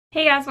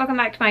Hey guys, welcome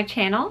back to my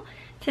channel.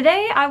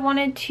 Today I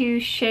wanted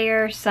to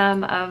share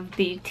some of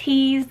the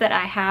teas that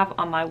I have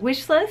on my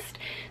wish list.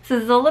 So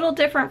this is a little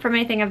different from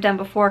anything I've done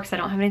before because I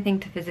don't have anything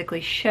to physically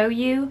show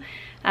you.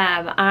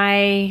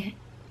 I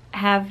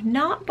have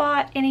not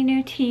bought any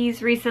new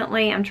teas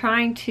recently. I'm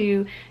trying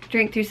to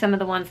drink through some of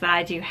the ones that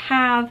I do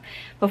have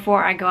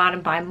before I go out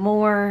and buy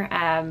more.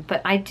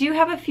 But I do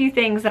have a few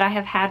things that I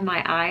have had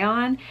my eye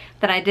on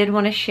that I did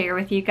want to share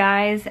with you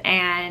guys,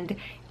 and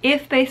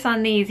if based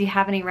on these you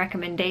have any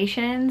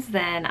recommendations,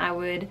 then I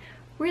would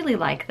really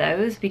like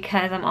those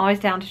because I'm always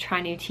down to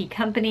try new tea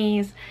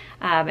companies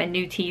and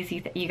new teas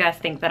you guys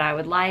think that I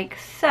would like.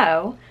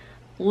 So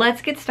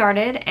let's get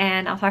started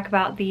and I'll talk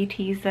about the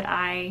teas that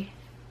I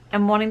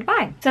am wanting to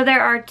buy. So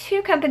there are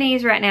two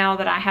companies right now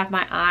that I have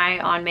my eye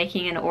on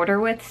making an order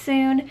with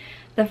soon.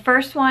 The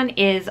first one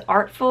is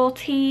Artful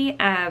Tea.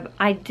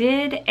 I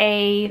did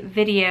a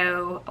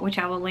video, which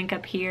I will link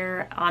up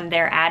here, on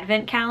their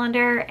advent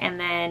calendar, and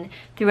then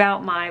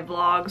throughout my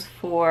vlogs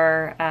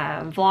for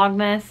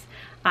Vlogmas,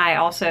 I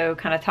also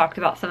kind of talked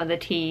about some of the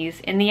teas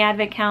in the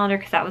advent calendar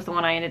because that was the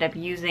one I ended up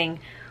using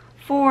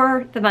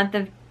for the month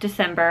of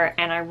December,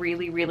 and I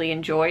really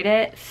enjoyed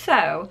it.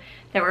 So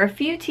there were a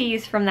few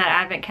teas from that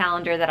advent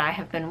calendar that I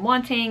have been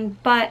wanting,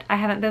 but I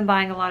haven't been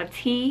buying a lot of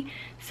tea,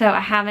 so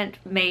I haven't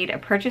made a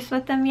purchase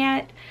with them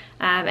yet.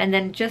 And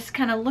then just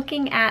kind of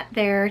looking at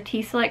their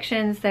tea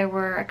selections, there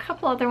were a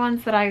couple other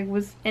ones that I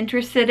was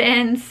interested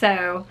in,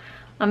 so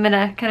I'm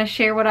gonna kind of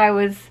share what I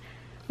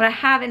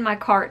have in my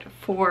cart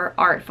for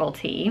Artful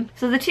Tea.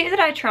 So the two that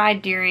I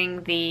tried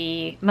during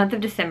the month of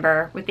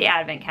December with the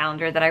advent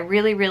calendar that I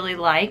really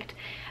liked,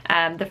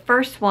 the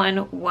first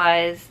one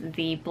was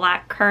the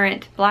black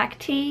currant black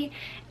tea,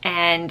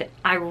 and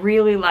I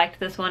really liked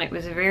this one. It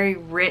was a very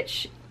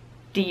rich,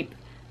 deep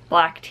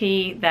black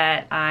tea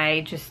that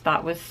I just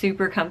thought was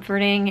super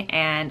comforting,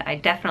 and I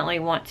definitely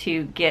want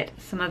to get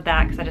some of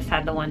that because I just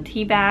had the one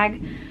tea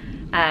bag.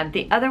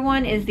 The other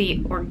one is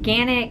the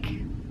organic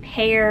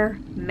pear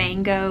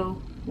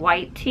mango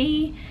white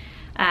tea.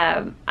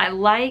 I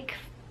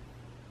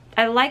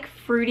like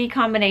fruity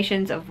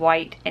combinations of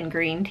white and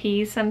green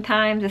teas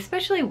sometimes,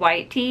 especially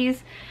white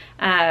teas.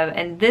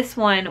 And this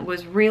one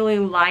was really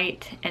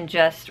light and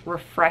just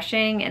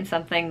refreshing, and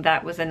something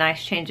that was a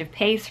nice change of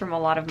pace from a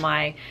lot of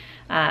my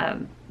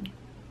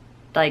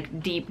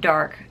like deep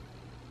dark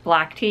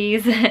black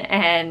teas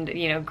and,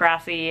 you know,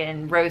 grassy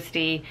and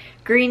roasty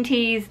green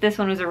teas. This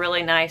one was a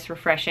really nice,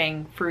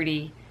 refreshing,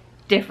 fruity,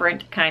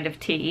 different kind of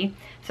tea.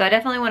 So I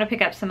definitely want to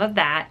pick up some of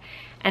that.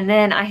 And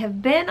then I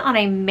have been on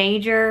a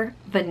major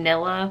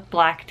vanilla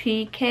black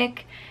tea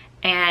kick,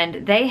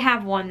 and they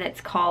have one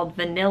that's called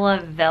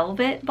Vanilla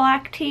Velvet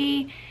Black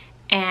Tea,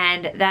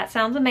 and that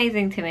sounds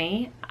amazing to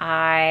me.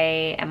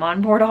 I am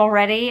on board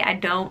already.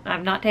 I've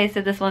not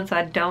tasted this one, so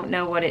I don't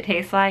know what it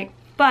tastes like,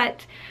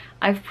 but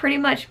I've pretty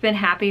much been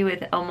happy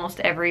with almost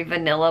every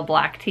vanilla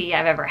black tea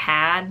I've ever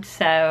had,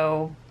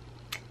 so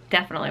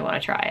definitely want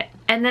to try it.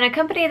 And then a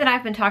company that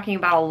I've been talking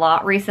about a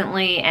lot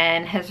recently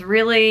and has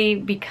really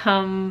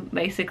become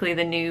basically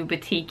the new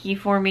Batiki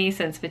for me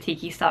since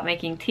Batiki stopped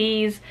making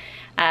teas,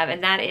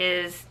 and that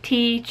is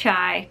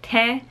Hojicha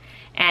No,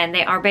 and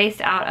they are based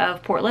out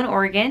of Portland,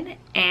 Oregon,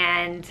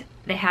 and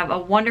they have a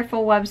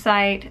wonderful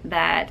website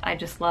that I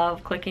just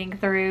love clicking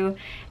through,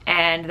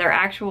 and their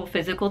actual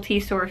physical tea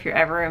store, if you're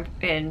ever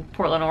in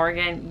Portland,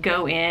 Oregon,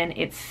 go in.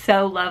 It's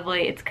so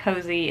lovely, it's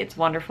cozy, it's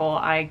wonderful.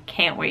 I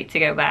can't wait to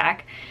go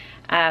back.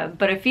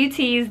 But a few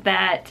teas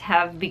that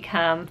have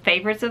become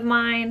favorites of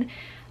mine.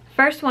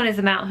 First one is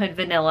the Mount Hood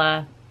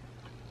Vanilla.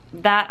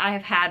 That I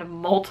have had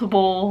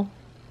multiple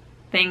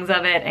things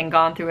of it and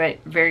gone through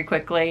it very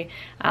quickly.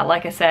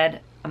 Like I said,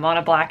 I'm on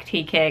a black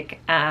tea kick,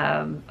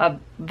 a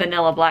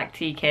vanilla black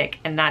tea kick,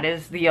 and that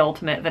is the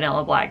ultimate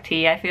vanilla black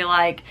tea, I feel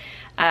like.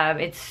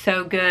 It's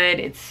so good,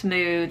 it's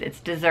smooth, it's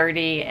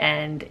desserty,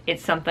 and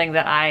it's something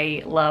that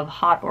I love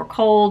hot or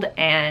cold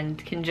and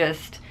can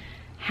just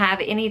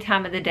have any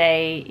time of the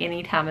day,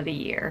 any time of the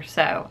year.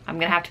 So I'm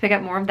gonna have to pick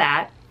up more of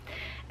that.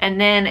 And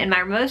then in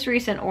my most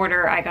recent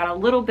order, I got a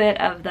little bit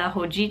of the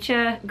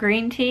Hojicha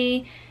green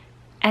tea,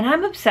 and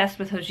I'm obsessed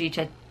with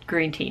Hojicha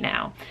green tea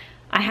now.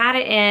 I had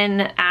it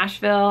in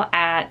Asheville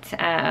at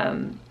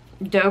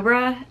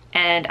Dobra,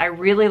 and I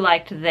really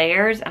liked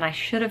theirs, and I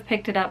should have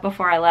picked it up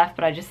before I left,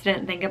 but I just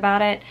didn't think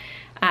about it.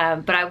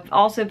 But I've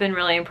also been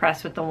really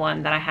impressed with the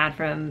one that I had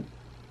from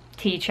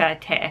Hojicha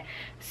No.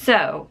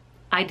 So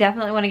I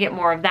definitely want to get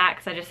more of that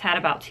because I just had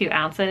about 2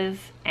 ounces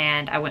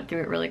and I went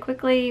through it really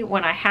quickly.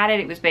 When I had it,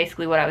 it was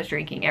basically what I was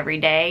drinking every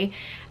day.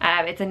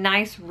 It's a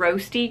nice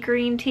roasty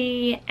green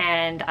tea,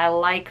 and I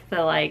like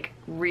the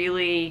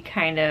really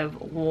kind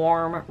of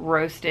warm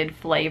roasted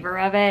flavor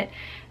of it.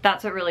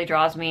 That's what really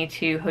draws me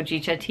to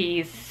Hojicha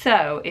teas.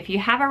 So if you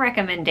have a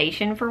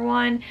recommendation for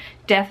one,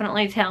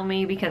 definitely tell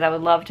me, because I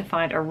would love to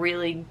find a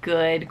really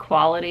good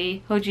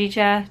quality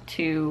Hojicha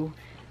to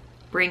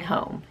bring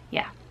home.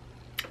 Yeah,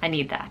 I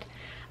need that.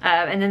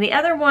 And then the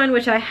other one,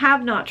 which I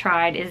have not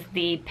tried, is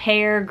the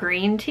Pear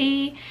green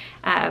tea.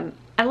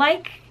 I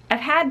like I've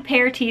had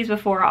Pear teas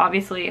before,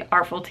 obviously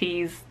Artful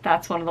Teas,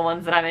 that's one of the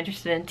ones that I'm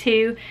interested in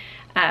too.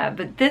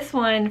 But this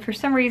one, for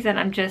some reason,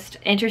 I'm just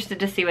interested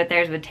to see what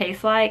theirs would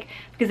taste like,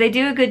 because they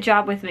do a good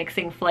job with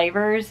mixing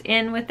flavors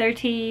in with their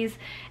teas,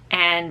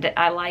 and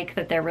I like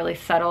that they're really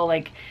subtle.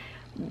 Like,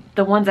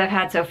 the ones I've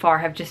had so far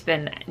have just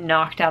been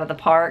knocked out of the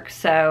park,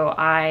 so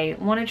I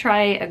want to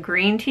try a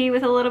green tea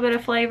with a little bit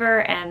of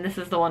flavor, and this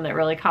is the one that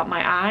really caught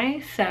my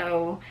eye.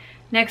 So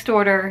next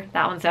order,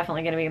 that one's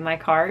definitely going to be in my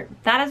cart.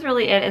 That is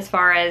really it as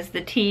far as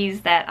the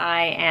teas that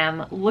I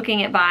am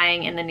looking at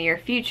buying in the near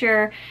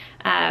future.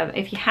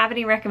 If you have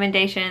any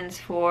recommendations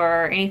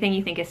for anything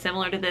you think is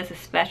similar to this,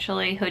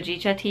 especially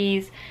Hojicha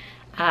teas,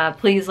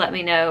 please let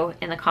me know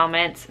in the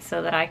comments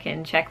so that I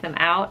can check them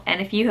out.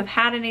 And if you have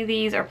had any of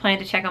these or plan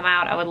to check them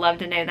out, I would love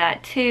to know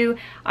that too.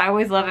 I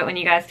always love it when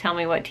you guys tell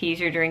me what teas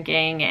you're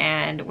drinking,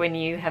 and when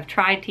you have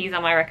tried teas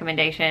on my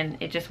recommendation,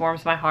 it just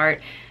warms my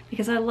heart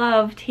because I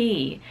love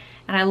tea.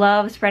 And I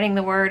love spreading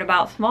the word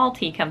about small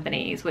tea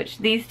companies, which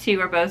these two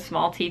are both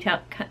small tea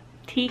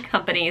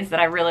companies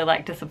that I really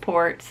like to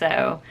support.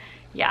 So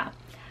yeah,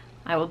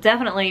 I will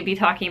definitely be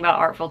talking about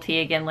Artful Tea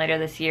again later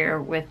this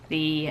year with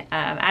the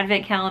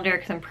advent calendar,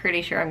 because I'm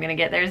pretty sure I'm going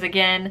to get theirs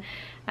again.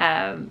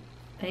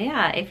 But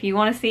yeah, if you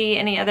want to see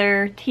any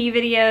other tea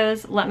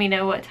videos, let me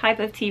know what type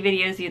of tea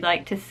videos you'd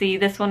like to see.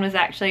 This one was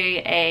actually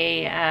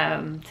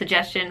a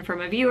suggestion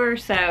from a viewer,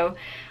 so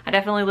I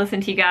definitely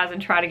listen to you guys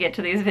and try to get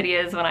to these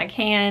videos when I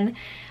can.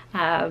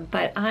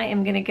 But I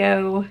am gonna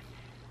go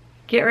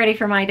get ready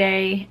for my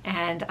day,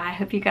 and I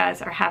hope you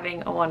guys are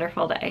having a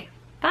wonderful day.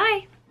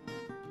 Bye!